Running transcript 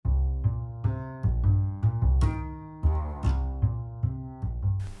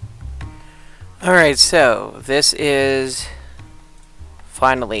Alright, so this is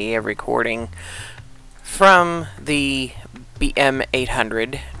finally a recording from the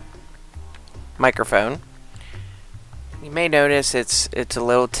BM800 microphone. You may notice it's a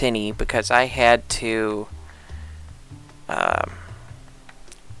little tinny because I had to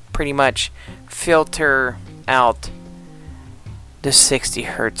pretty much filter out the 60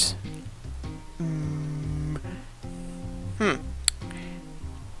 hertz.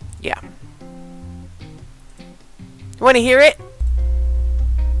 Yeah. You want to hear it?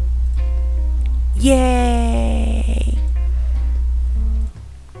 Yay!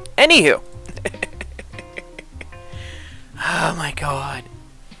 Anywho. Oh my god.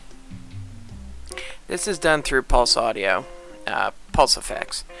 This is done through Pulse Audio, Pulse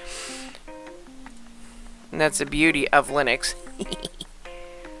Effects. And that's the beauty of Linux.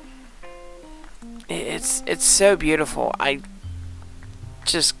 It's so beautiful. I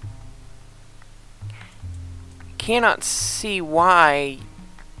just cannot see why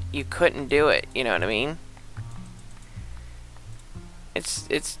you couldn't do it. You know what I mean?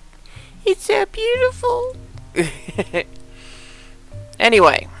 It's so beautiful.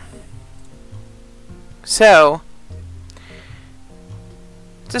 Anyway, so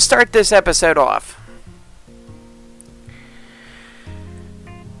to start this episode off,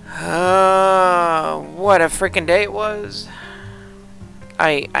 what a freaking day it was.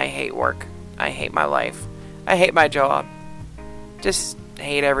 I hate work. I hate my life. I hate my job. Just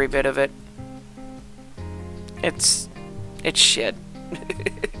hate every bit of it. It's shit.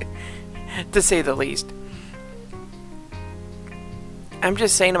 To say the least. I'm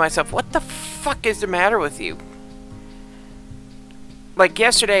just saying to myself, what the fuck is the matter with you? Like,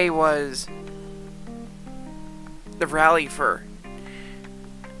 yesterday was the rally for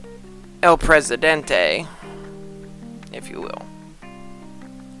El Presidente, if you will.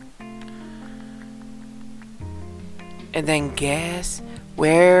 And then guess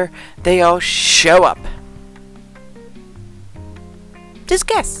where they all show up? Just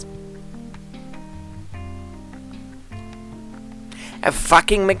guess. At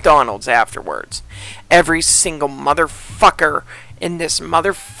fucking McDonald's afterwards. Every single motherfucker in this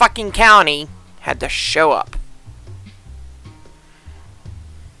motherfucking county had to show up.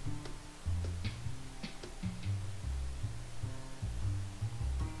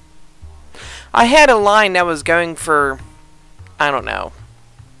 I had a line that was going for, I don't know,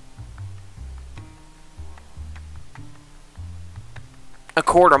 a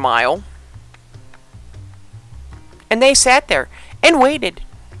quarter mile. And they sat there and waited.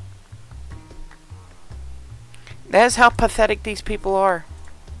 That is how pathetic these people are.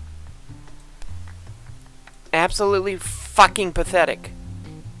 Absolutely fucking pathetic.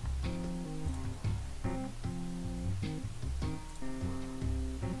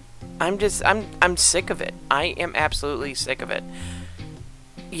 I'm sick of it. I am absolutely sick of it.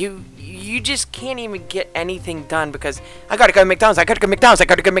 You just can't even get anything done because I gotta go to McDonald's, I gotta go to McDonald's, I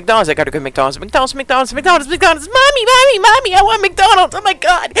gotta go to McDonald's, I gotta go to McDonald's, McDonald's, Mommy, I want McDonald's, oh my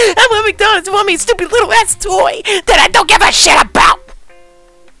god, I want McDonald's, I want me a stupid little ass toy that I don't give a shit about.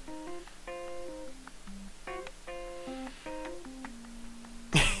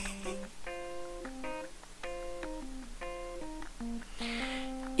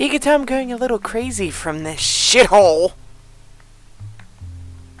 You can tell I'm going a little crazy from this shithole.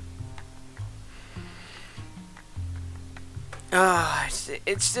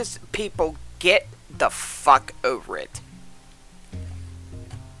 It's just, people, get the fuck over it.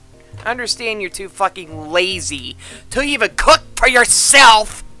 I understand you're too fucking lazy to even cook for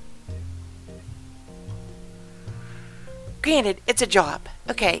yourself. Granted, it's a job.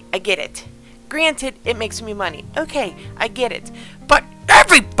 Okay, I get it. Granted, it makes me money. Okay, I get it. But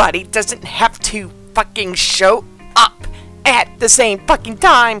everybody doesn't have to fucking show up at the same fucking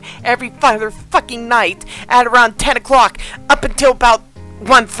time every fucking night at around 10 o'clock up until about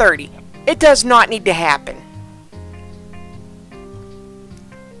 1:30. It does not need to happen.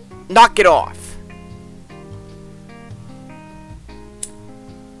 Knock it off.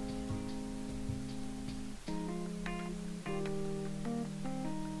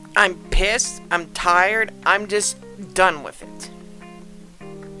 I'm pissed. I'm tired. I'm just done with it.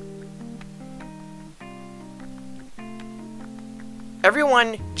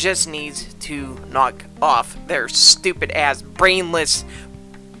 Everyone just needs to knock off their stupid ass brainless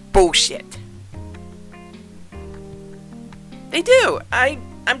bullshit. They do.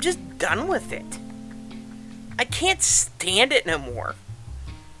 I'm just done with it. I can't stand it no more.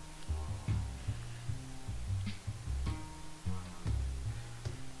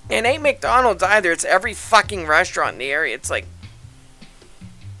 And ain't McDonald's either. It's every fucking restaurant in the area. It's like,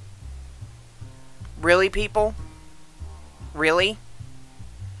 Really, people? Really?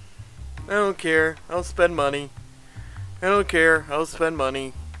 I don't care. I'll spend money. I don't care. I'll spend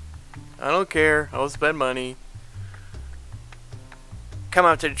money. I don't care. I'll spend money. Come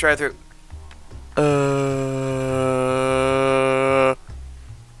up to the drive-thru.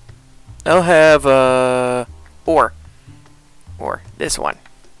 I'll have or this one.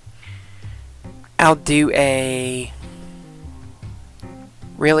 I'll do a.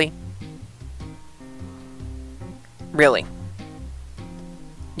 Really? Really?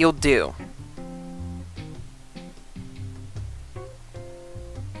 You'll do.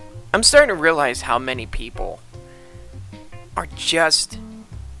 I'm starting to realize how many people are just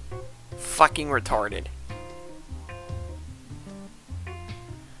fucking retarded.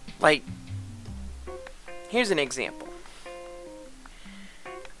 Like, here's an example.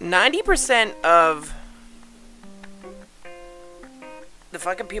 90% of the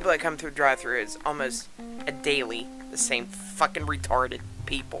fucking people that come through drive-thru is almost a daily the same fucking retarded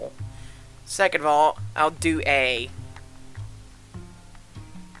people. Second of all, I'll do a.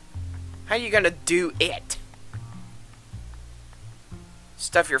 How you gonna do it?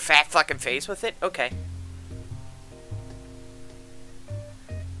 Stuff your fat fucking face with it? Okay.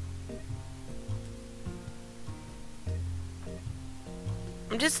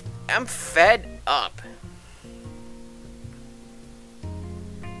 I'm fed up.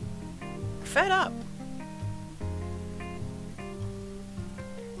 Fed up.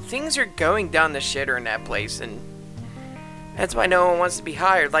 Things are going down the shitter in that place, and that's why no one wants to be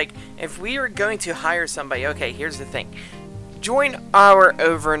hired. Like, if we were going to hire somebody, okay, here's the thing. Join our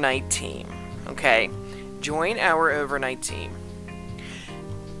overnight team, okay? Join our overnight team.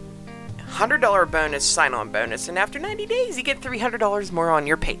 $100 bonus, sign-on bonus, and after 90 days, you get $300 more on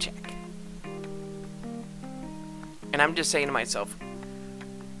your paycheck. And I'm just saying to myself,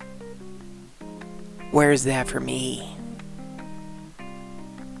 where is that for me?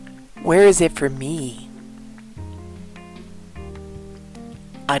 Where is it for me?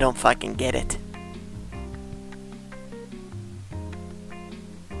 I don't fucking get it.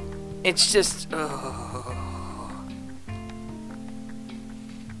 It's just, ugh.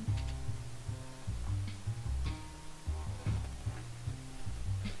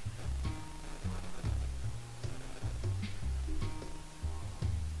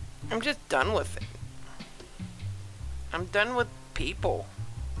 I'm just done with it. I'm done with people.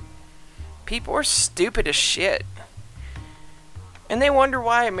 People are stupid as shit. And they wonder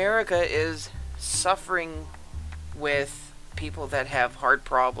why America is suffering with people that have heart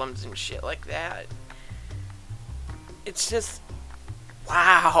problems and shit like that. It's just,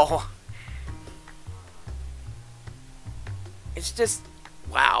 wow. It's just,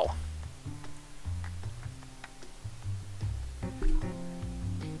 wow.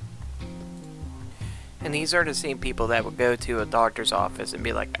 And these are the same people that would go to a doctor's office and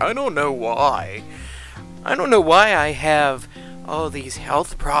be like, I don't know why. I don't know why I have all these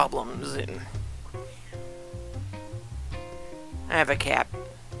health problems, and I have a cat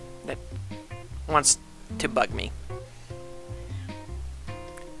that wants to bug me.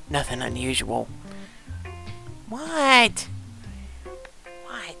 Nothing unusual. What?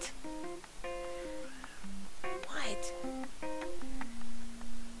 What? What?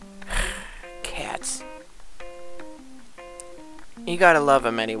 Cats. You gotta love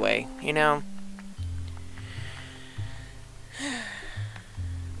them anyway, you know?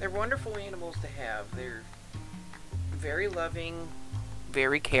 They're wonderful animals to have. They're very loving,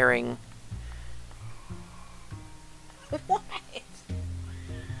 very caring. What?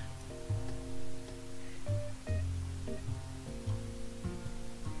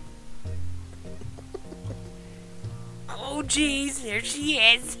 Oh, jeez, there she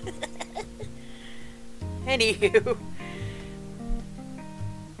is. Anywho.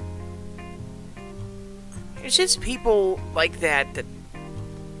 It's just people like that that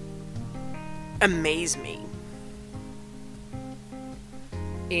amaze me.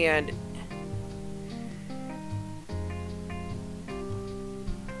 And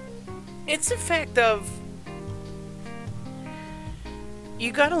it's a fact of,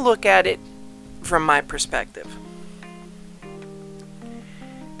 you gotta look at it from my perspective.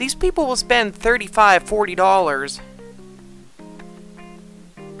 These people will spend $35, $40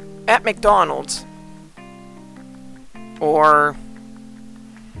 at McDonald's or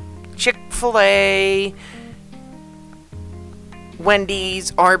Chick-fil-A,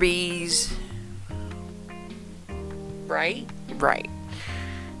 Wendy's, Arby's. Right? Right.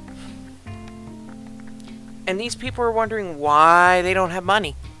 And these people are wondering why they don't have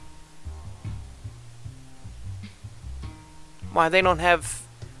money. Why they don't have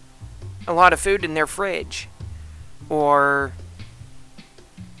a lot of food in their fridge, or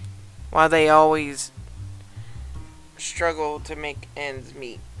why they always struggle to make ends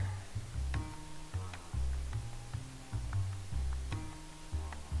meet.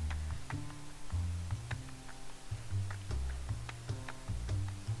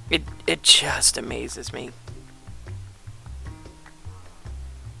 It just amazes me.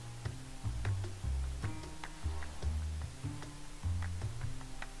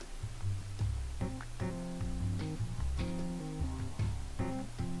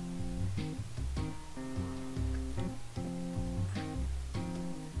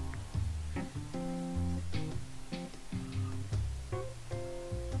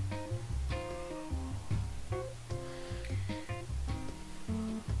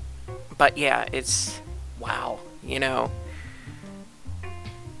 But yeah, it's wow, you know.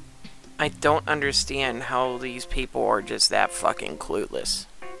 I don't understand how these people are just that fucking clueless.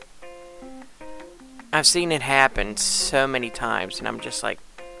 I've seen it happen so many times, and I'm just like,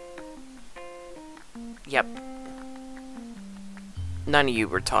 yep. None of you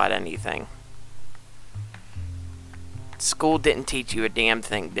were taught anything. School didn't teach you a damn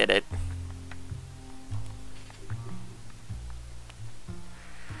thing, did it?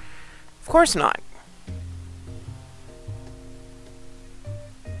 Of course not.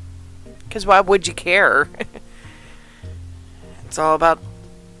 Because why would you care? It's all about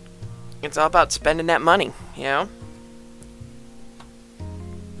spending that money, you know?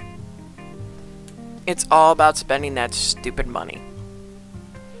 It's all about spending that stupid money.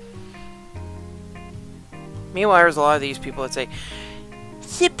 Meanwhile, there's a lot of these people that say,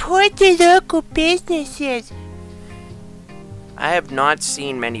 support the local businesses. I have not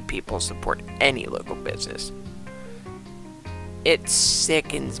seen many people support any local business. It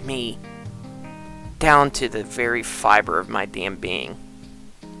sickens me down to the very fiber of my damn being.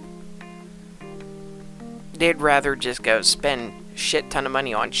 They'd rather just go spend shit ton of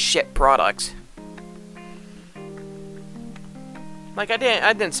money on shit products. Like I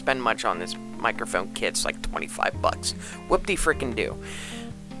didn't spend much on this microphone kit. It's like 25 bucks. Whoop-de frickin' do.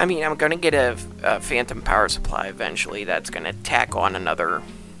 I mean, I'm gonna get a phantom power supply eventually. That's gonna tack on another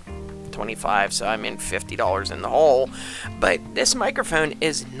 25, so I'm in $50 in the hole. But this microphone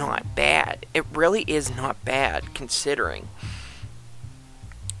is not bad. It really is not bad, considering.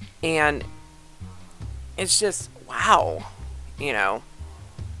 And it's just, wow, you know.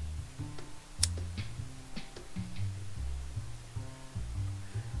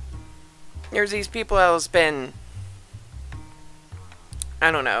 There's these people that will spend, I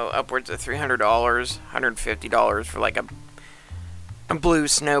don't know, upwards of $300, $150 for like a blue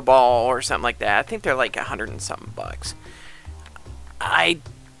snowball or something like that. I think they're like 100 and something bucks. I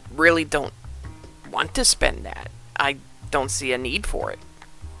really don't want to spend that. I don't see a need for it.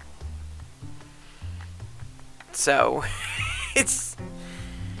 So, it's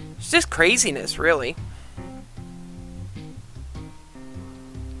just craziness, really.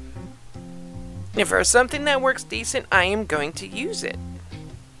 If there's something that works decent, I am going to use it.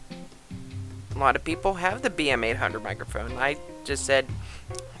 A lot of people have the BM800 microphone. I just said,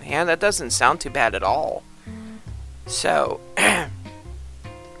 man, that doesn't sound too bad at all. So, I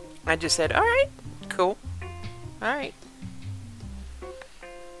just said, alright, cool. Alright.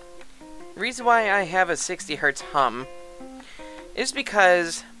 The reason why I have a 60 hertz hum is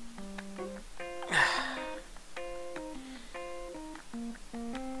because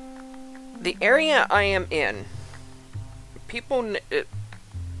the area I am in, people,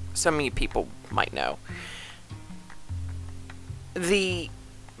 some of you people might know, the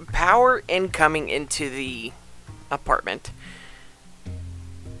power incoming into the apartment,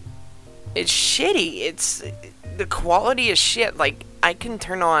 it's shitty. It's, the quality is shit. Like, I can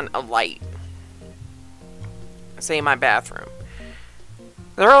turn on a light, say in my bathroom.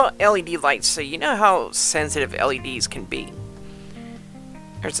 They're all LED lights, so you know how sensitive LEDs can be.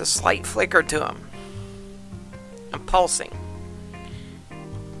 There's a slight flicker to them. I'm pulsing.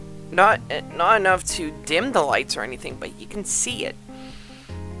 Not enough to dim the lights or anything, but you can see it.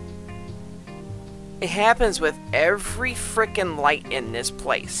 It happens with every frickin' light in this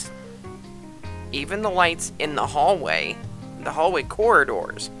place. Even the lights in the hallway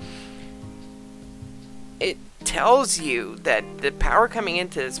corridors. It tells you that the power coming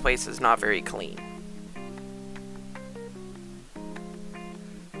into this place is not very clean.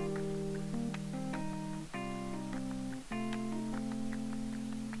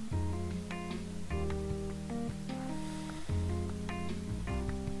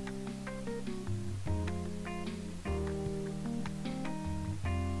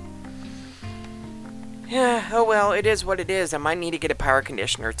 Yeah, oh well, it is what it is. I might need to get a power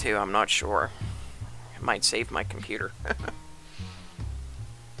conditioner too, I'm not sure. It might save my computer.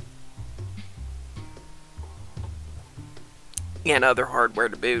 And other hardware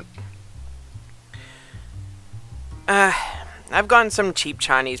to boot. I've gotten some cheap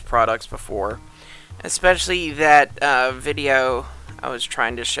Chinese products before. Especially that video I was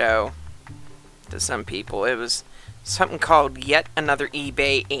trying to show to some people. It was something called Yet Another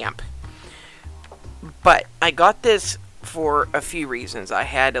eBay Amp. But I got this for a few reasons. I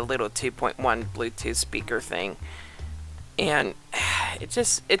had a little 2.1 Bluetooth speaker thing. And it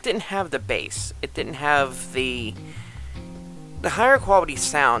didn't have the bass. It didn't have the higher quality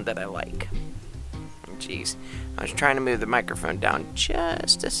sound that I like. Jeez. I was trying to move the microphone down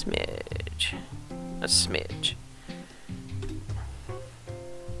just a smidge. A smidge.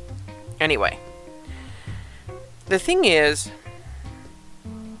 Anyway. The thing is,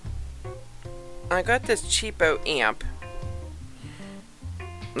 I got this cheapo amp.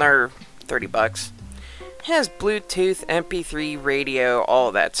 Or $30. It has Bluetooth, MP3, radio,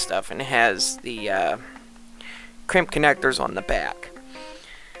 all that stuff. And it has the crimp connectors on the back.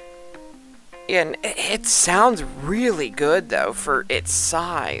 And it sounds really good, though, for its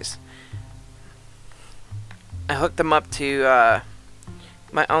size. I hooked them up to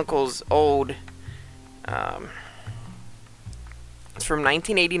my uncle's old... it's from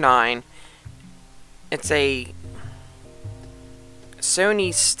 1989. It's a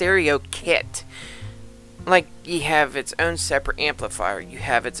Sony stereo kit. Like, you have its own separate amplifier, you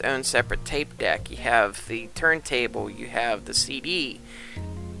have its own separate tape deck, you have the turntable, you have the CD.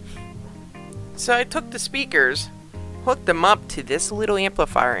 So I took the speakers, hooked them up to this little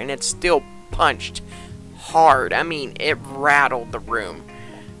amplifier, and it still punched hard. I mean, it rattled the room.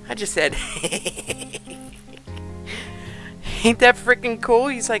 I just said, ain't that freaking cool?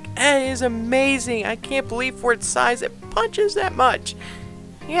 He's like, that is amazing. I can't believe for its size it punches that much.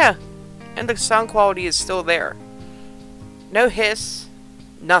 Yeah, and the sound quality is still there. No hiss,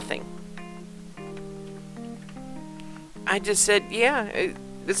 nothing. I just said, yeah,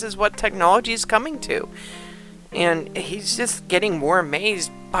 this is what technology is coming to. And he's just getting more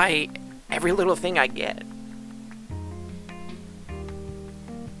amazed by every little thing I get.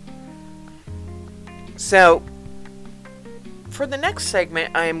 So, for the next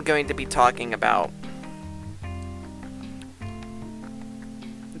segment, I am going to be talking about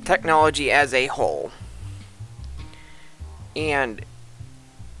technology as a whole. And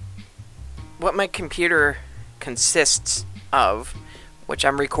what my computer consists of, which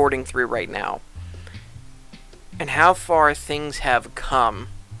I'm recording through right now, and how far things have come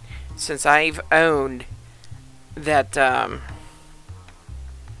since I've owned that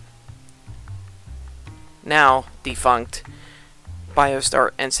now defunct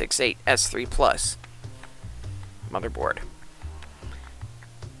BioStar N68 S3 Plus motherboard.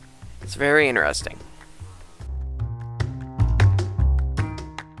 It's very interesting.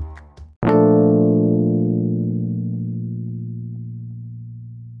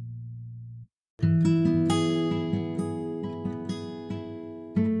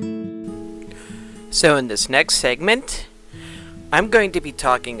 So in this next segment, I'm going to be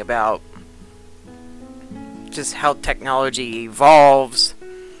talking about just how technology evolves,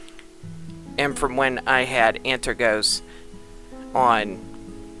 and from when I had Antergos on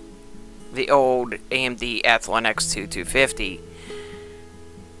the old AMD Athlon X2 250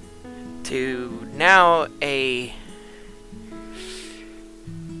 to now a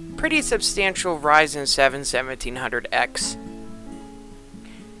pretty substantial Ryzen 7 1700X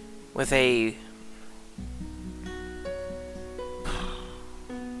with a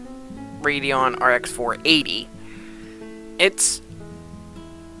Radeon RX 480. It's...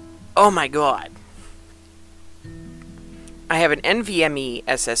 oh my god. I have an NVMe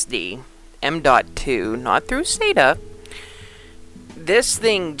SSD, M.2, not through SATA. This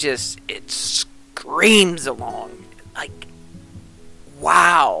thing just, it screams along. Like,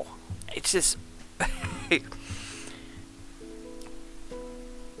 wow. It's just...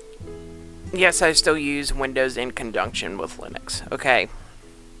 Yes, I still use Windows in conjunction with Linux. Okay.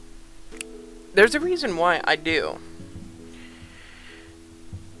 There's a reason why I do.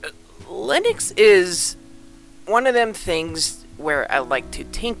 Linux is one of them things where I like to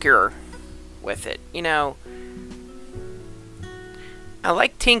tinker with it. You know, I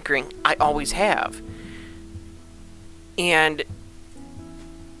like tinkering. I always have. And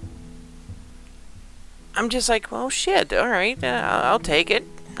I'm just like, well, shit, alright, I'll take it.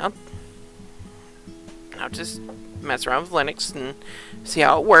 I'll just mess around with Linux and see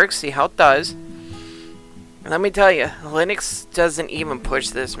how it works, see how it does. And let me tell you, Linux doesn't even push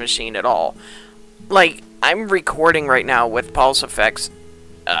this machine at all. Like, I'm recording right now with Pulse Effects,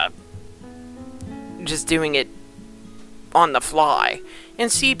 just doing it on the fly, and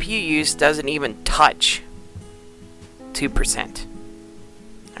CPU use doesn't even touch 2%.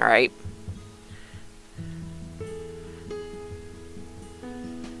 Alright?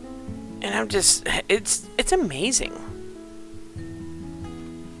 And I'm just, it's amazing.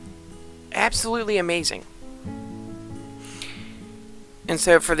 Absolutely amazing. And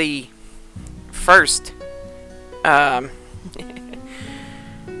so for the first, the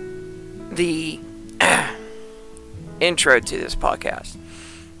intro to this podcast,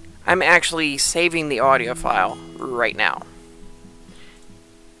 I'm actually saving the audio file right now.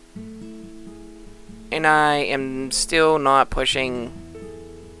 And I am still not pushing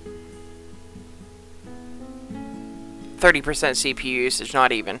 30% CPU usage,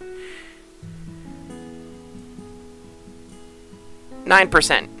 not even.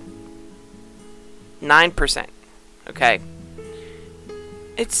 9%. 9%. Okay.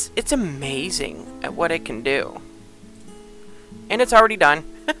 It's amazing at what it can do. And it's already done.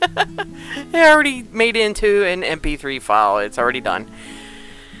 It already made it into an MP3 file. It's already done.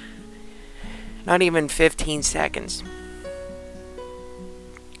 Not even 15 seconds.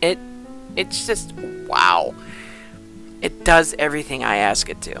 It's just wow. It does everything I ask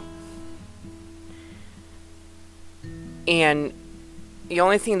it to. And the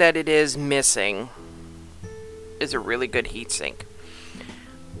only thing that it is missing is a really good heatsink.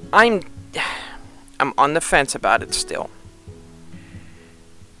 I'm on the fence about it still.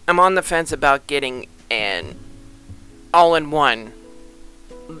 I'm on the fence about getting an all-in-one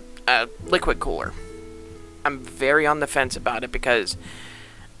liquid cooler. I'm very on the fence about it because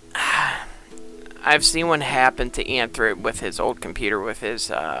I've seen what happened to Anthony with his old computer, with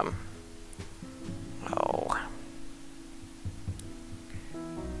his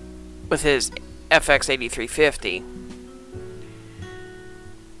with his FX 8350.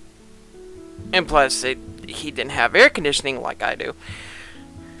 And plus, he didn't have air conditioning like I do.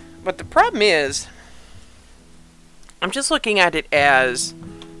 But the problem is, I'm just looking at it as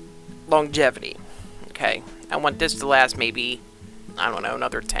longevity. Okay, I want this to last maybe, I don't know,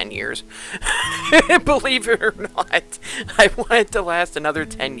 another 10 years. Believe it or not, I want it to last another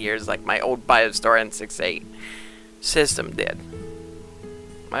 10 years like my old BioStar N68 system did.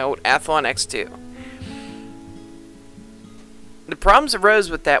 My old Athlon X2. The problems arose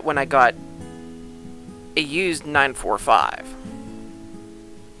with that when I got a used 945.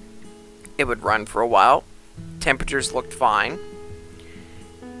 It would run for a while. Temperatures looked fine.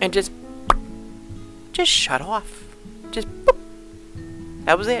 And just shut off. Just boop.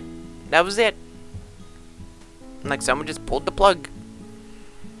 That was it. That was it. Like someone just pulled the plug.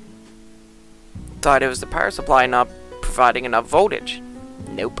 Thought it was the power supply not providing enough voltage.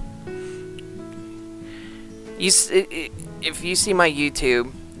 Nope. If you see my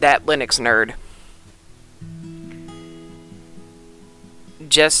YouTube, That Linux Nerd,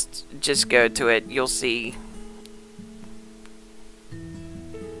 just go to it. You'll see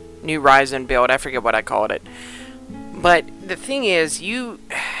new Ryzen build. I forget what I called it. But the thing is, you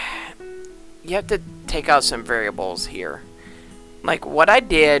have to take out some variables here. Like what I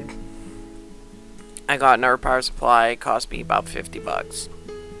did, I got another power supply. It cost me about 50 bucks.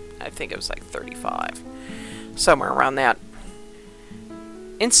 I think it was like 35. Somewhere around that.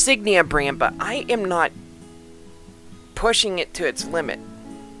 Insignia brand, but I am not pushing it to its limit.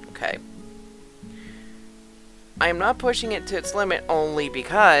 Okay. I am not pushing it to its limit only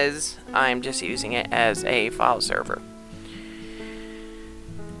because I'm just using it as a file server.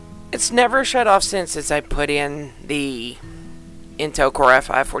 It's never shut off since I put in the Intel Core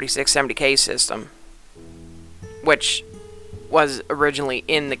i5 4670K system, which was originally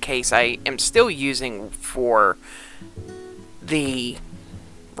in the case I am still using for the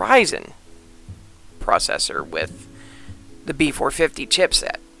Ryzen processor with the B450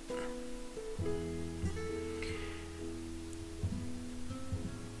 chipset.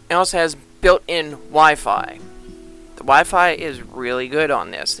 It also has built-in Wi-Fi. The Wi-Fi is really good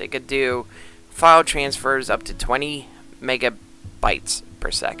on this. It could do file transfers up to 20 megabytes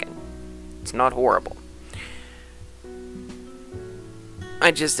per second. It's not horrible.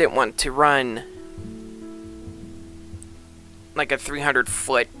 I just didn't want to run like a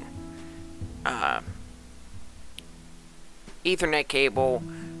 300-foot Ethernet cable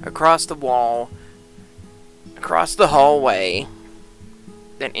across the wall, across the hallway,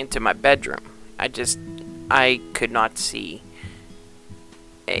 then into my bedroom. I could not see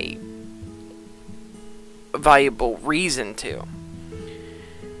a valuable reason to.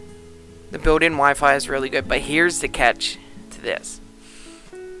 The built-in Wi-Fi is really good, but here's the catch to this.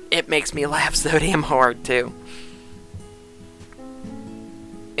 It makes me laugh so damn hard, too.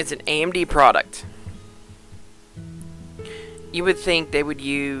 It's an AMD product. You would think they would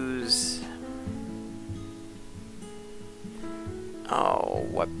use... Oh,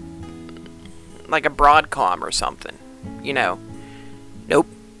 what? Like a Broadcom or something. You know. Nope.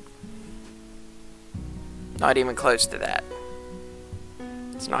 Not even close to that.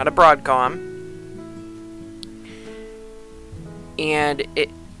 It's not a Broadcom. And it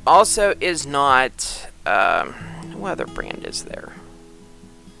also is not... what other brand is there?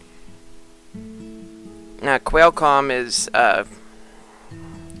 Now, Qualcomm is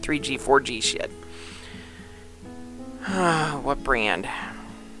 3G, 4G shit. What brand?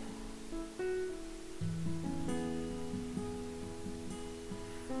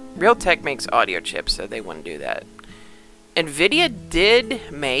 Realtek makes audio chips, so they wouldn't do that. Nvidia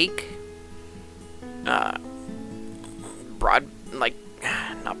did make not broadband,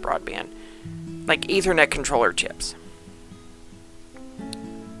 like Ethernet controller chips.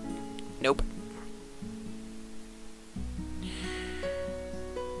 Nope.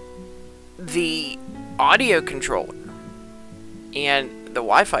 The audio controller and the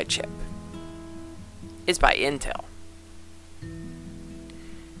Wi-Fi chip is by Intel.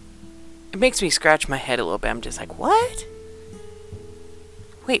 It makes me scratch my head a little bit. I'm just like, what?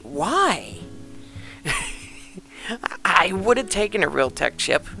 Wait, why? I would have taken a Realtek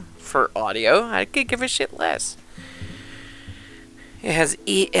chip for audio. I could give a shit less. It has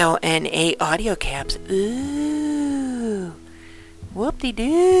ELNA audio caps. Ooh.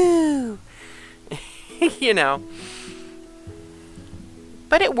 Whoop-de-doo. You know.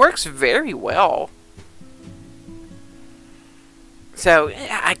 But it works very well. So,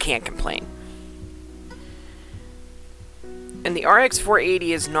 I can't complain. And the RX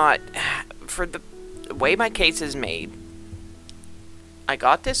 480 is not... For the way my case is made, I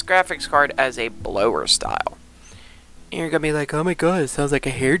got this graphics card as a blower style. And you're going to be like, oh my god, it sounds like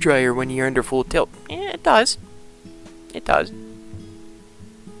a hairdryer when you're under full tilt. Yeah, it does. It does.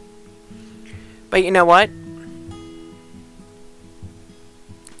 But you know what?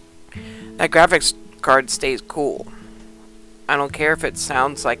 That graphics card stays cool. I don't care if it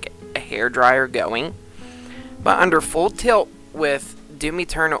sounds like a hairdryer going. But under full tilt with Doom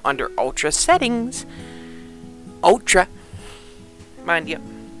Eternal under ultra settings. Ultra. Mind you.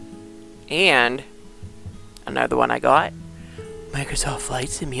 And another one I got. Microsoft Flight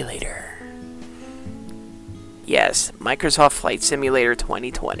Simulator. Yes, Microsoft Flight Simulator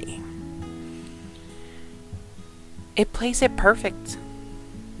 2020. It plays it perfect.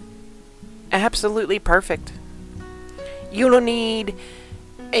 Absolutely perfect. You don't need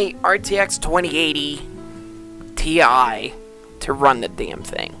a RTX 2080 Ti to run the damn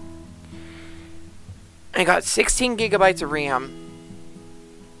thing. I got 16 gigabytes of RAM,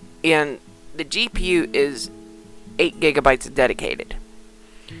 and the GPU is 8 gigabytes dedicated.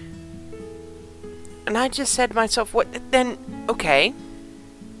 And I just said to myself, what then? Okay.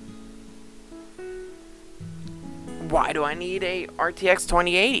 Why do I need a RTX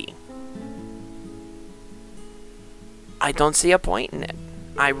 2080? I don't see a point in it.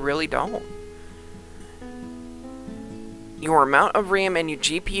 I really don't. Your amount of RAM and your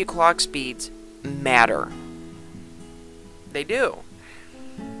GPU clock speeds matter. They do.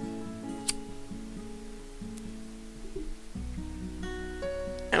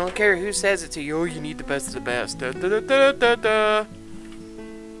 I don't care who says it to you. Oh, you need the best of the best. Da, da, da, da, da, da.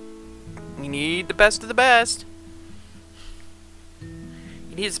 You need the best of the best.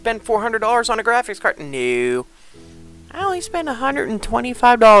 You need to spend $400 on a graphics card. No. I only spent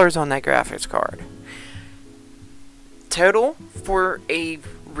 $125 on that graphics card. Total for a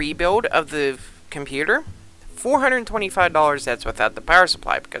rebuild of the computer, $425. That's without the power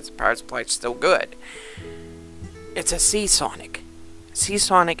supply, because the power supply is still good. It's a Seasonic.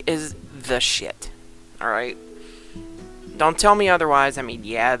 Seasonic is the shit. Alright? Don't tell me otherwise. I mean,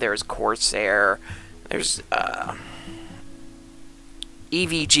 yeah, there's Corsair. There's,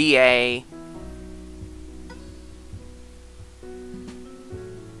 EVGA.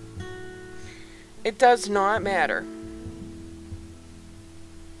 It does not matter.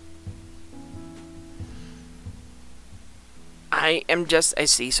 I am just a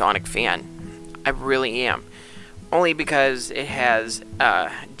Seasonic fan. I really am. Only because it has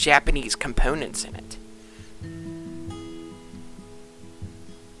Japanese components in it.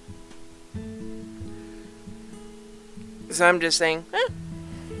 So I'm just saying,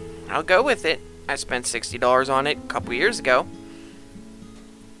 I'll go with it. I spent $60 on it a couple years ago.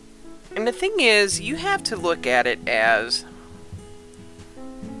 And the thing is, you have to look at it as,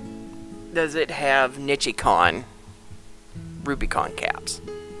 does it have Nichicon Rubicon caps?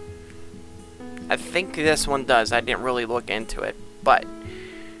 I think this one does. I didn't really look into it, but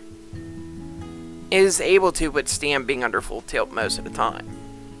is able to withstand being under full tilt most of the time.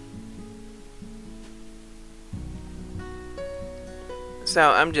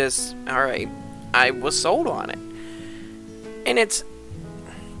 So I'm just, alright, I was sold on it. And it's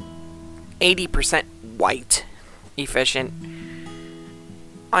 80% white efficient.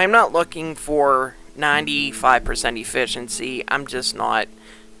 I'm not looking for 95% efficiency. I'm just not.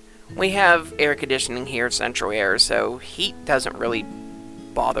 We have air conditioning here, central air, so heat doesn't really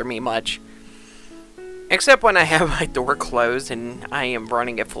bother me much. Except when I have my door closed and I am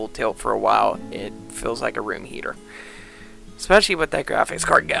running at full tilt for a while, it feels like a room heater. Especially with that graphics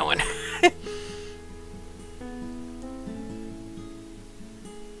card going.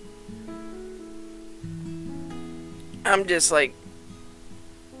 I'm just like,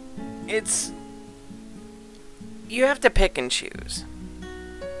 it's, you have to pick and choose.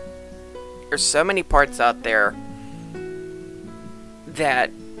 There's so many parts out there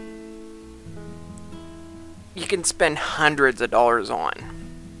that you can spend hundreds of dollars on.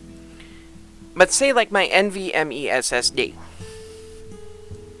 But say like my NVMe SSD.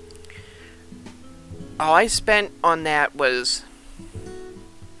 All I spent on that was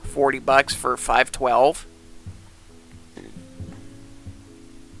 $40 for 512.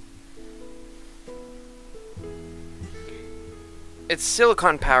 It's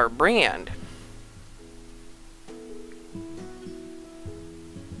Silicon Power brand.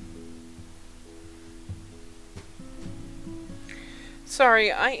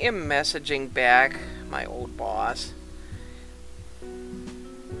 Sorry, I am messaging back my old boss.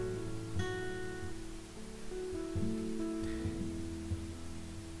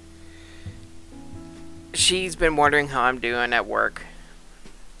 She's been wondering how I'm doing at work.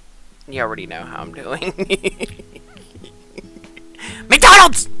 You already know how I'm doing.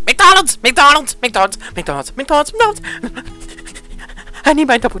 McDonald's! McDonald's! McDonald's! McDonald's! McDonald's! McDonald's! McDonald's! I need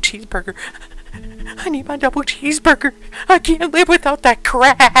my double cheeseburger. I need my double cheeseburger. I can't live without that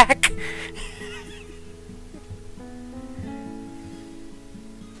crack.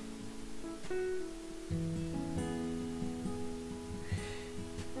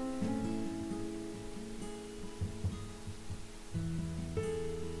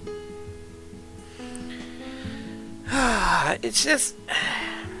 It's just...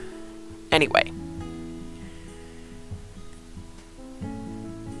 Anyway.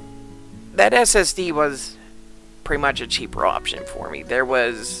 That SSD was pretty much a cheaper option for me. There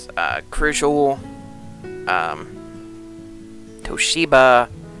was Crucial, Toshiba.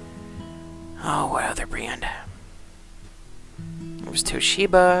 Oh, what other brand? There was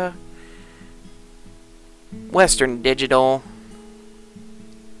Toshiba, Western Digital.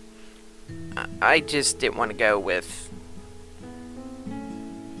 I just didn't want to go with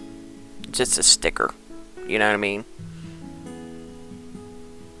just a sticker. You know what I mean?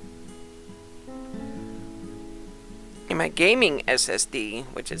 In my gaming SSD,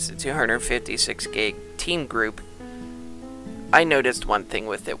 which is a 256 gig Team Group, I noticed one thing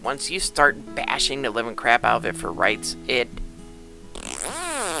with it. Once you start bashing the living crap out of it for writes, it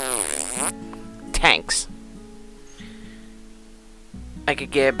tanks. I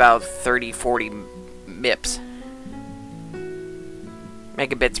could get about 30-40 MIPS,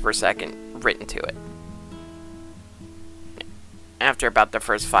 megabits per second, written to it. After about the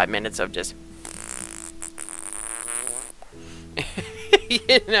first 5 minutes of just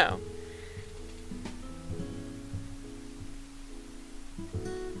you know.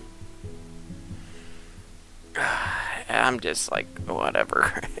 I'm just like,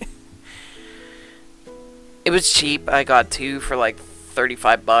 whatever. It was cheap. I got two for like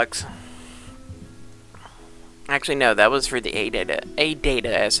 $35. Actually, no, that was for the ADATA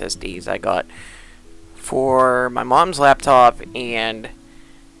SSDs I got for my mom's laptop and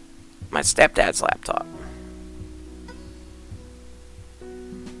my stepdad's laptop.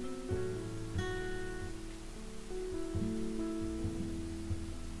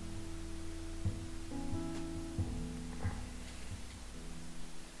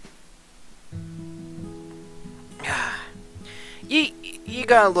 You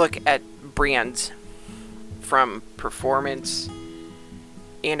gotta look at brands from performance,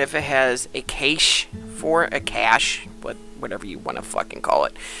 and if it has a cache for a cache, whatever you want to fucking call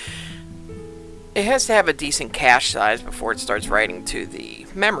it, it has to have a decent cache size before it starts writing to the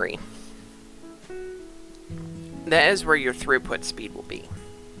memory. That is where your throughput speed will be.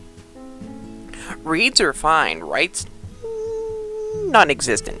 Reads are fine, writes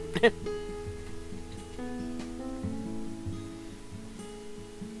non-existent.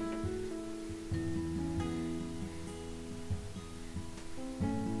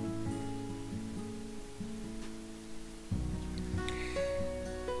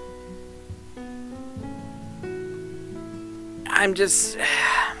 I'm just...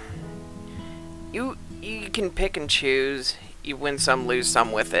 You can pick and choose. You win some, lose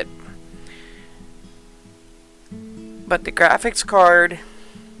some with it. But the graphics card,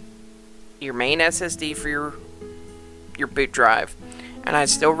 your main SSD for your boot drive, and I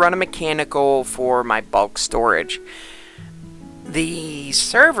still run a mechanical for my bulk storage. The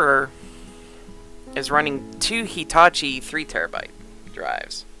server is running 2 Hitachi 3TB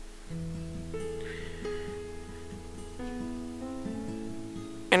drives.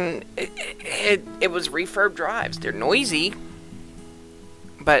 And it was refurb drives. They're noisy,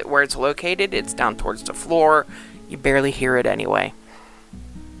 but where it's located, it's down towards the floor. You barely hear it anyway.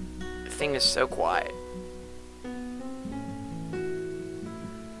 The thing is so quiet.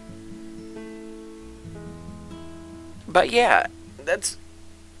 But yeah, that's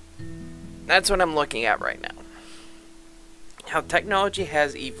what I'm looking at right now. How technology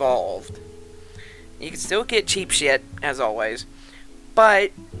has evolved. You can still get cheap shit, as always,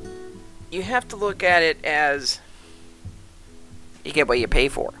 but you have to look at it as you get what you pay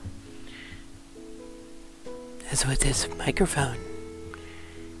for. That's what this microphone.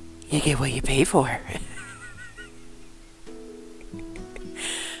 You get what you pay for.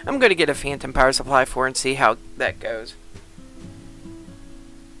 I'm going to get a phantom power supply for it and see how that goes.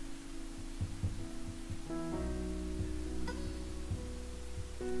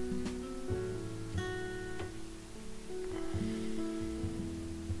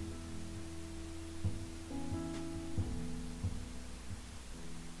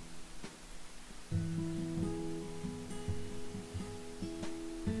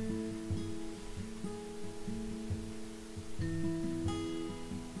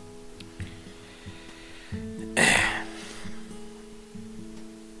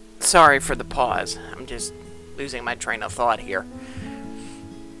 Sorry for the pause. I'm just losing my train of thought here.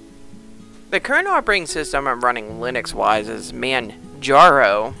 The current operating system I'm running Linux-wise is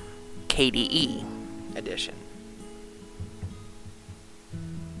Manjaro KDE edition.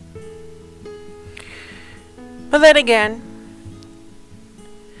 But then again,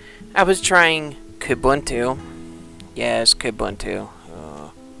 I was trying Kubuntu. Yes, Kubuntu.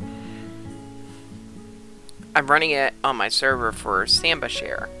 I'm running it on my server for Samba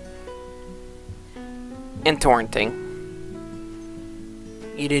Share. And torrenting.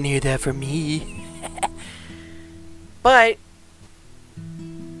 You didn't hear that from me. But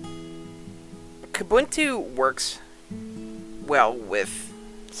Kubuntu works well with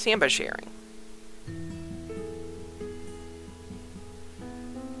Samba sharing.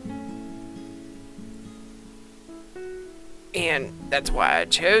 And that's why I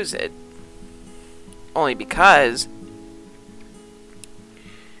chose it. Only because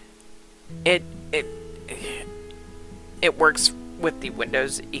it works with the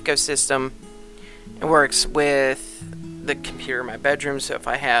Windows ecosystem. It works with the computer in my bedroom, so if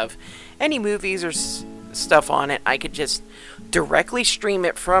I have any movies or stuff on it, I could just directly stream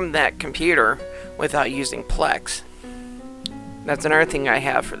it from that computer without using Plex. That's another thing I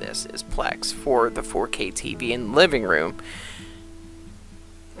have for this, is Plex for the 4K TV in the living room.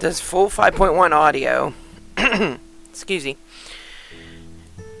 It does full 5.1 audio. Excuse me.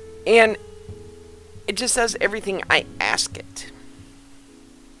 And it just does everything I ask it.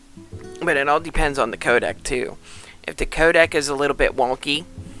 But it all depends on the codec too. If the codec is a little bit wonky,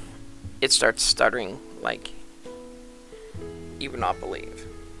 it starts stuttering like you would not believe.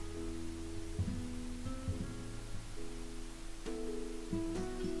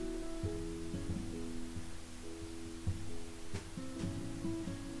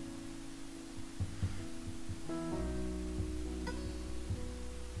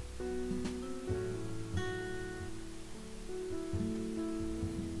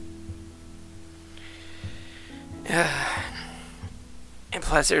 And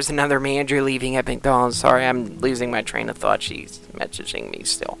plus, there's another manager leaving at McDonald's. Sorry, I'm losing my train of thought. She's messaging me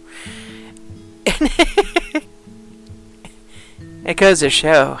still. It goes to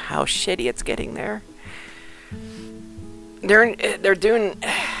show how shitty it's getting there. They're doing...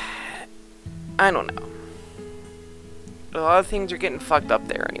 I don't know. A lot of things are getting fucked up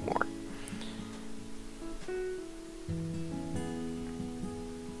there anymore.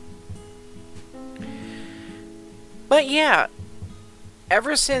 But yeah,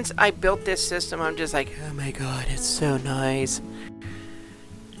 ever since I built this system, I'm just like, oh my god, it's so nice.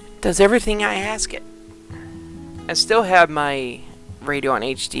 Does everything I ask it. I still have my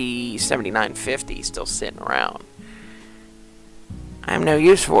Radeon HD 7950 still sitting around. I have no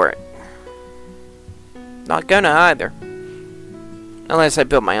use for it. Not gonna either. Unless I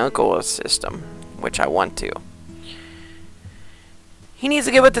build my uncle a system, which I want to. He needs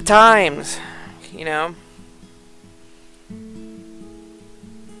to get with the times, you know?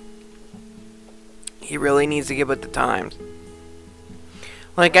 He really needs to get with the times.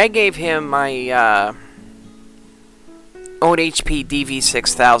 Like, I gave him my old HP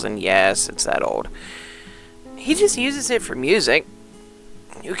DV6000. Yes, it's that old. He just uses it for music.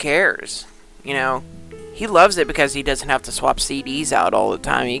 Who cares? You know, he loves it because he doesn't have to swap CDs out all the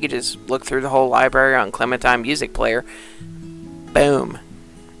time. He could just look through the whole library on Clementine Music Player. Boom.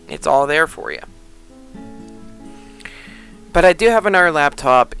 It's all there for you. But I do have another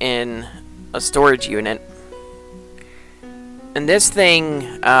laptop in a storage unit. And this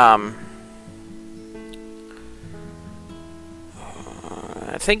thing, I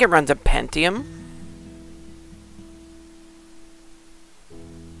think it runs a Pentium.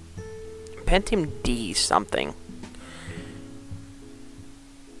 Pentium D something.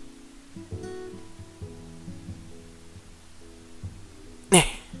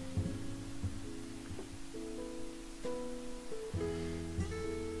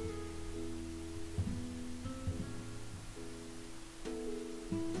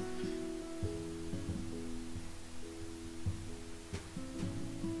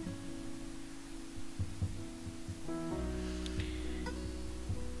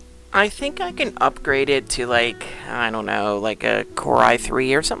 I think I can upgrade it to, like, I don't know, like a Core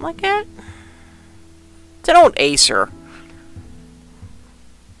i3 or something like that. It's an old Acer.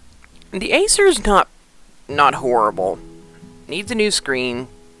 The Acer's not horrible. Needs a new screen.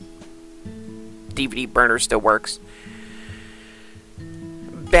 DVD burner still works.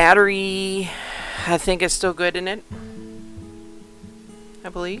 Battery, I think, is still good in it. I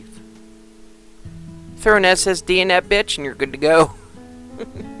believe. Throw an SSD in that bitch and you're good to go.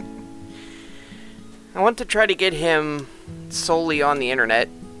 I want to try to get him solely on the internet.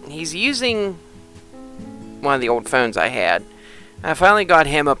 He's using one of the old phones I had. I finally got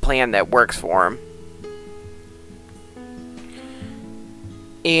him a plan that works for him.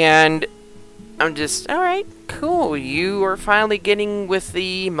 And I'm just, alright, cool. You are finally getting with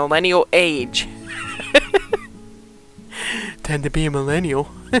the millennial age. Tend to be a millennial.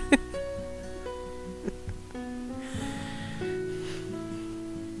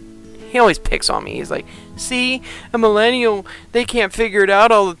 He always picks on me. He's like, see, a millennial, they can't figure it out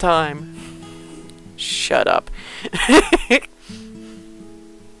all the time. Shut up.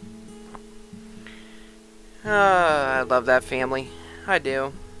 I love that family. I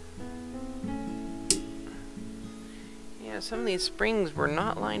do. Yeah, some of these springs were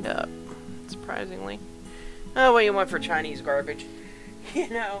not lined up, surprisingly. Oh, well, you went for Chinese garbage. You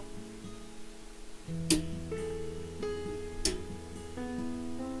know.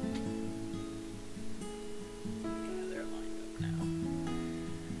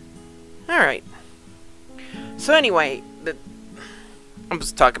 Alright. So anyway, I'm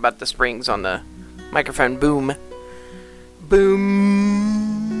just talking about the springs on the microphone. Boom.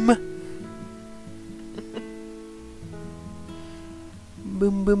 Boom.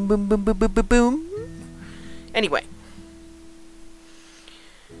 Boom, boom, boom, boom, boom, boom, boom, boom. Anyway.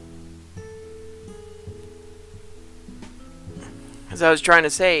 As I was trying to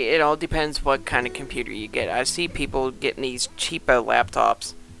say, it all depends what kind of computer you get. I see people getting these cheapo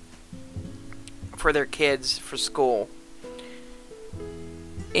laptops for their kids for school,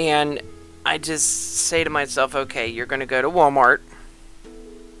 and I just say to myself, okay, you're gonna go to Walmart.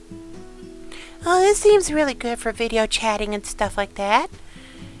 Oh, this seems really good for video chatting and stuff like that.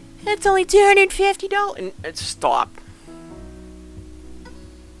 It's only $250. And stop.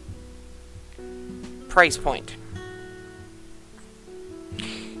 Price point.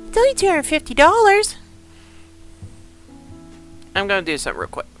 It's only $250. I'm gonna do something real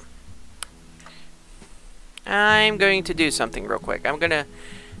quick. I'm going to do something real quick. I'm gonna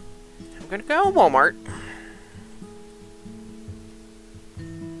go to Walmart.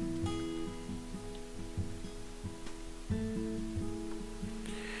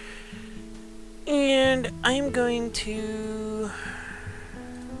 And I'm going to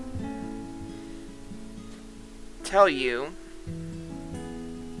tell you.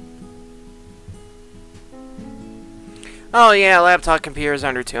 Oh yeah, laptop computer is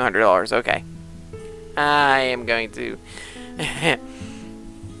under $200. Okay. I am going to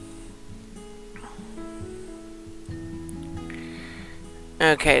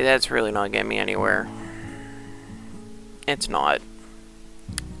okay, that's really not getting me anywhere. It's not.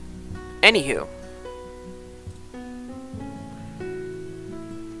 Anywho.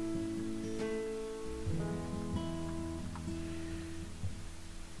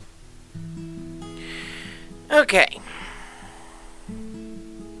 Okay.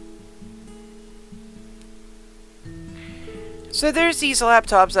 So there's these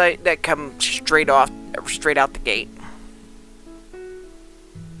laptops that come straight out the gate.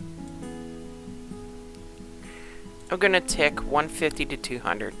 I'm going to tick 150 to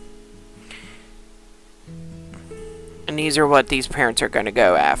 200. And these are what these parents are going to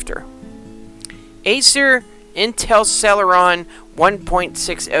go after. Acer Intel Celeron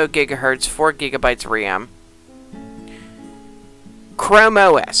 1.60 gigahertz, 4 gigabytes RAM. Chrome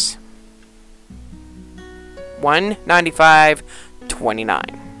OS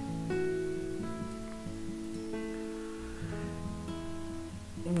 195.29.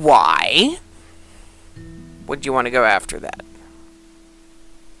 Why would you want to go after that?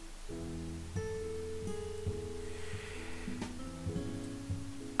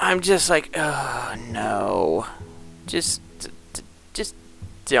 I'm just like, oh no. Just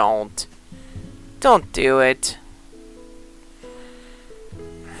don't. Don't do it.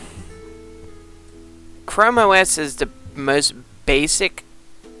 Chrome OS is the most basic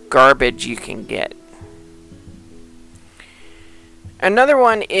garbage you can get. Another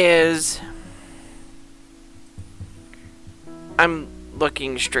one is, I'm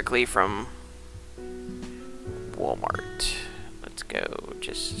looking strictly from Walmart. Let's go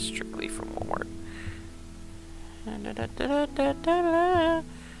just strictly from Walmart.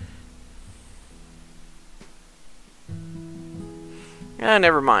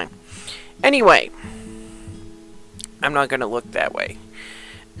 Never mind. Anyway, I'm not gonna look that way.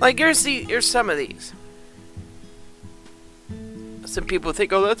 Like, here's some of these. Some people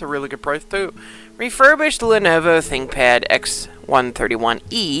think, oh, that's a really good price too. Refurbished Lenovo ThinkPad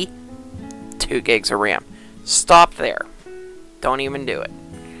X131E, 2 gigs of RAM. Stop there. Don't even do it.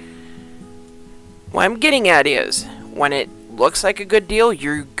 What I'm getting at is, when it looks like a good deal,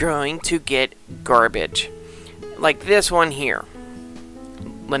 you're going to get garbage. Like this one here.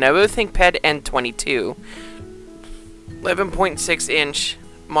 Lenovo ThinkPad N22, 11.6 inch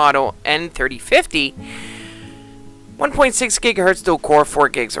model N3050, 1.6 gigahertz dual core, 4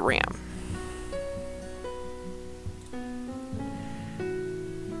 gigs of RAM.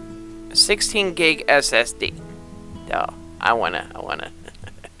 A 16 gig SSD. Oh, I wanna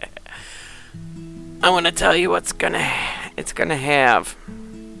tell you what's it's gonna have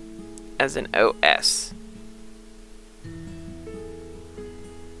as an OS.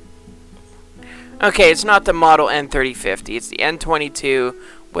 Okay, it's not the model N3050. It's the N22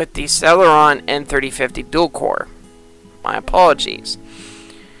 with the Celeron N3050 dual core. My apologies.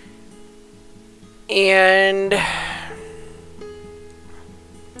 And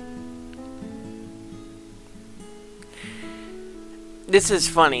this is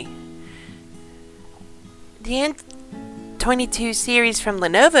funny. The N22 series from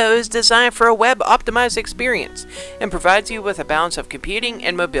Lenovo is designed for a web-optimized experience and provides you with a balance of computing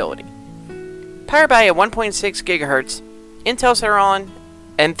and mobility. Powered by a 1.6 gigahertz Intel Celeron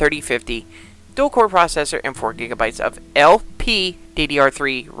N3050 dual-core processor and 4 gigabytes of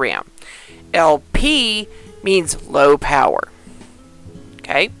LPDDR3 RAM. LP means low power.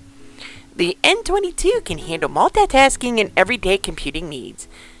 Okay? The N22 can handle multitasking and everyday computing needs,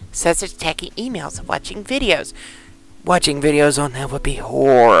 such as checking emails, watching videos. Watching videos on that would be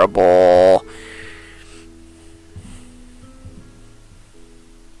horrible.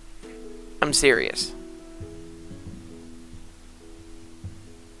 I'm serious.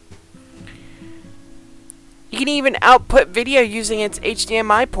 You can even output video using its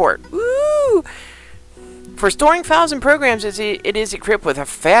HDMI port. Woo! For storing files and programs, it is equipped with a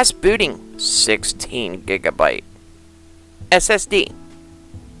fast booting 16 gigabyte SSD.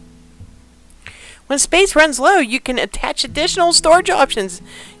 When space runs low, you can attach additional storage options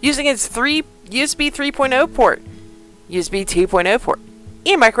using its USB 3.0 port, USB 2.0 port,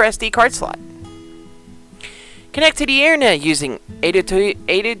 and microSD card slot. Connect to the internet using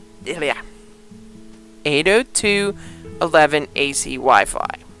 802.11 AC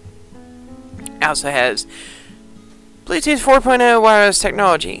Wi-Fi. It also has Bluetooth 4.0 wireless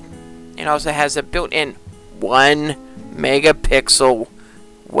technology. It also has a built-in 1 megapixel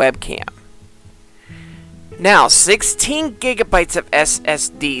webcam. Now, 16 gigabytes of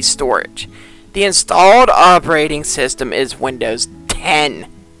SSD storage. The installed operating system is Windows 10.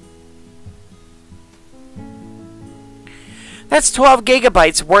 That's 12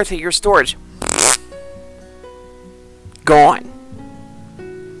 gigabytes worth of your storage. Gone.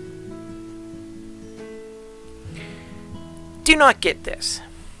 Do not get this.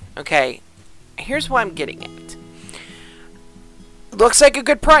 Okay, here's what I'm getting at. Looks like a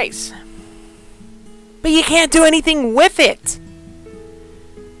good price, but you can't do anything with it.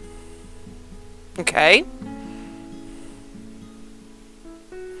 Okay?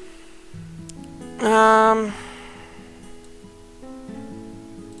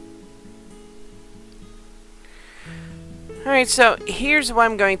 Alright, so here's what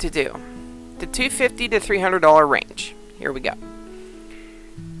I'm going to do. The $250 to $300 range. here we go.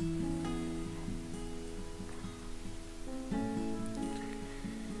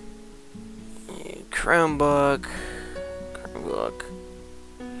 Chromebook.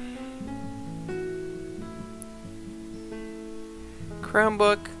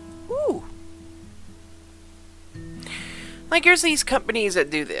 Ooh. Like, here's these companies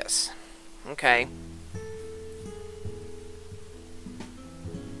that do this. Okay.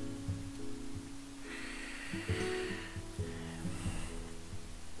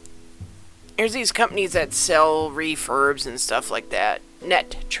 Here's these companies that sell refurbs and stuff like that.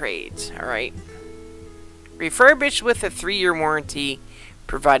 Net trades, alright? Refurbished with a 3-year warranty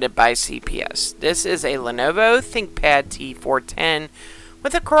provided by CPS. This is a Lenovo ThinkPad T410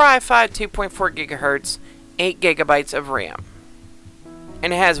 with a Core i5 2.4 GHz, 8 GB of RAM.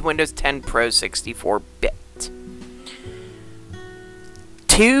 And it has Windows 10 Pro 64-bit.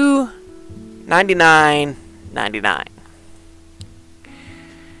 $299.99.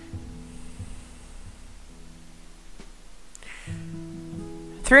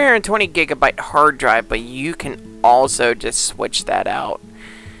 $320 GB hard drive, but you can also just switch that out.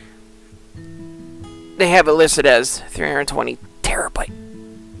 They have it listed as 320 TB.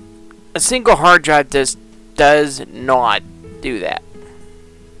 A single hard drive does not do that.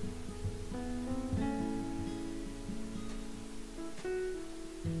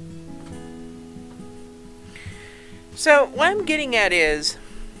 So what I'm getting at is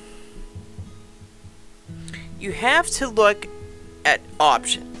you have to look at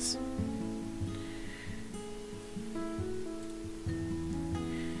options.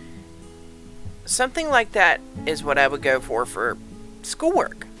 Something like that is what I would go for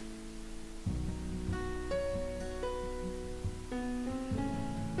schoolwork.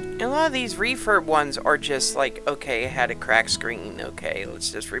 And a lot of these refurb ones are just like, okay, it had a cracked screen, okay,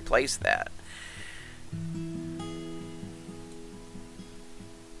 let's just replace that.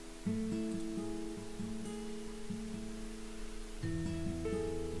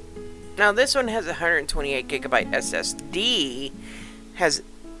 Now this one has 128 GB SSD, has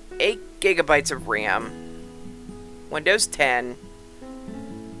 8 GB of RAM, Windows 10.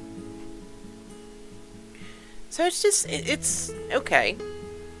 So it's just, it's okay.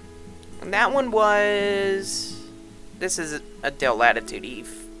 And that one was, this is a Dell Latitude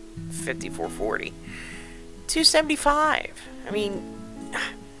E5440. $275. I mean,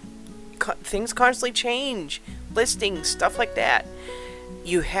 things constantly change. Listings, stuff like that.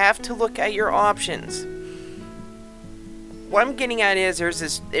 You have to look at your options. What I'm getting at is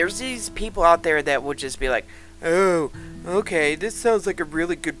there's these people out there that will just be like, oh, okay, this sounds like a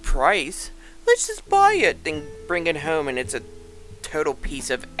really good price. Let's just buy it and bring it home, and it's a total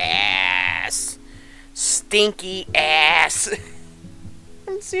piece of ass. Stinky ass.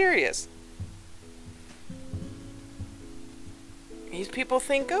 I'm serious. These people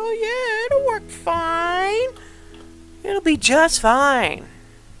think, oh yeah, it'll work fine. It'll be just fine.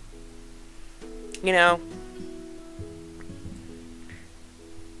 You know?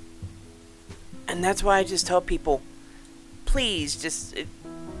 And that's why I just tell people, please, just,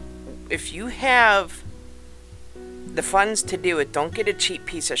 if you have the funds to do it, don't get a cheap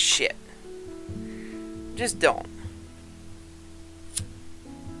piece of shit. Just don't.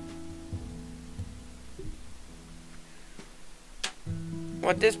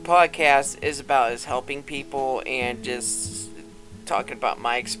 What this podcast is about is helping people and just talking about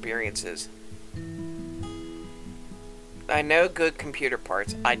my experiences. I know good computer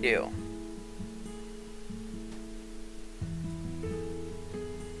parts. I do.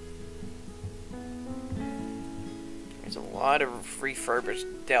 There's a lot of refurbished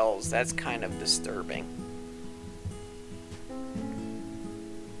Dells. That's kind of disturbing.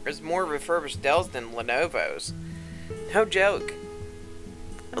 There's more refurbished Dells than Lenovo's. No joke.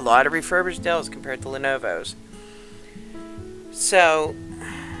 A lot of refurbished Dells compared to Lenovo's. So,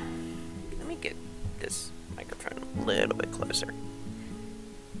 let me get this microphone a little bit closer.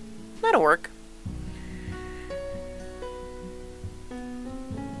 That'll work.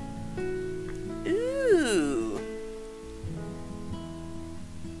 Ooh.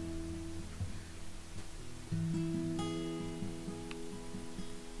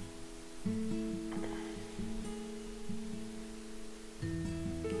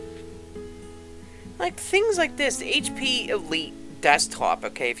 Like things like this, the HP Elite desktop,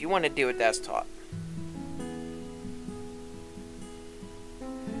 okay, if you want to do a desktop.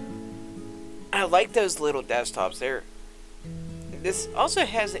 I like those little desktops. This also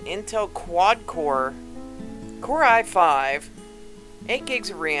has an Intel quad-core Core i5, 8 gigs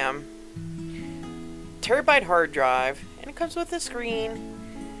of RAM, terabyte hard drive, and it comes with a screen,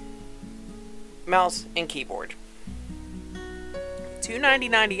 mouse, and keyboard.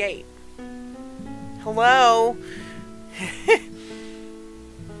 $290.98. Hello?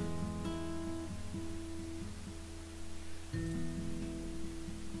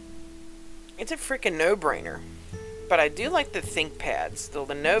 It's a freaking no-brainer. But I do like the ThinkPads, the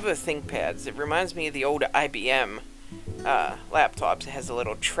Lenovo ThinkPads. It reminds me of the old IBM laptops. It has a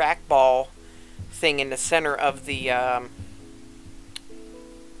little trackball thing in the center of the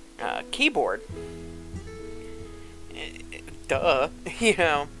keyboard. Duh, you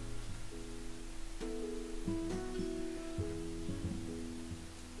know.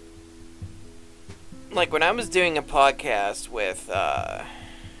 Like when I was doing a podcast with,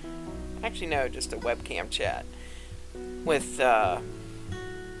 actually no, just a webcam chat with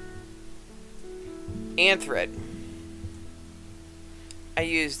Anthred. I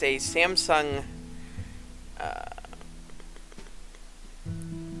used a Samsung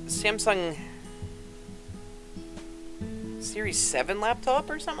Series 7 laptop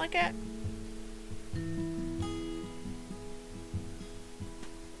or something like that.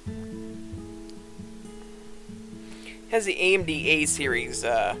 Has the AMD A series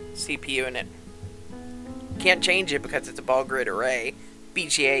CPU in it. Can't change it because it's a ball grid array,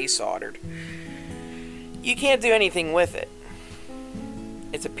 BGA soldered. You can't do anything with it.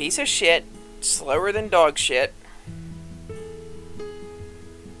 It's a piece of shit, slower than dog shit.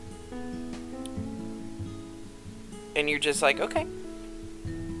 And you're just like, okay.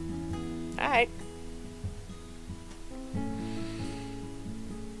 Alright.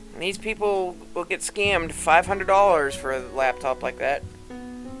 And these people will get scammed $500 for a laptop like that.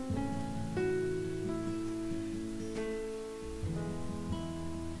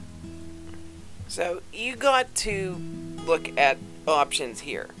 So, you got to look at options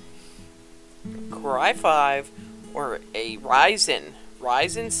here. Core i5 or a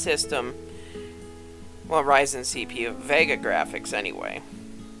Ryzen system. Well, Ryzen CPU, Vega graphics anyway.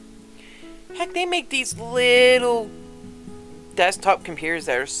 Heck, they make these little desktop computers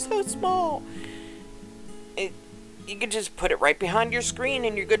that are so small. You can just put it right behind your screen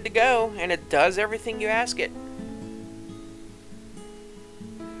and you're good to go, and it does everything you ask it.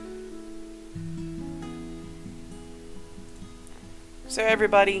 So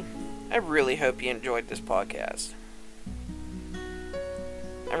everybody, I really hope you enjoyed this podcast.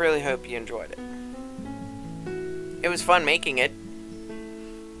 I really hope you enjoyed it. It was fun making it.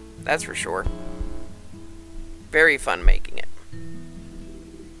 That's for sure. Very fun making it.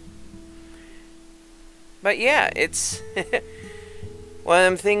 But yeah, it's one of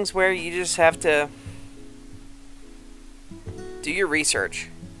them things where you just have to do your research.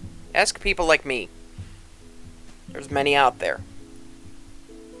 Ask people like me. There's many out there.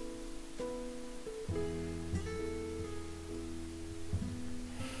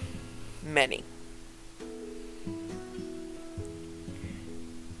 Many.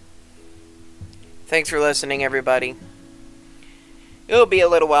 Thanks for listening, everybody. It'll be a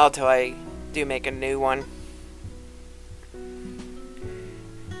little while till I do make a new one.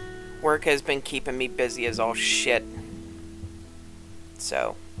 Work has been keeping me busy as all shit.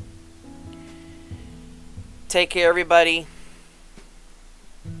 So, take care, everybody.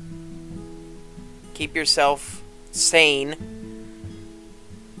 Keep yourself sane.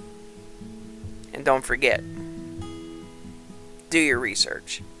 And don't forget, do your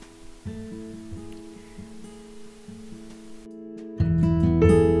research.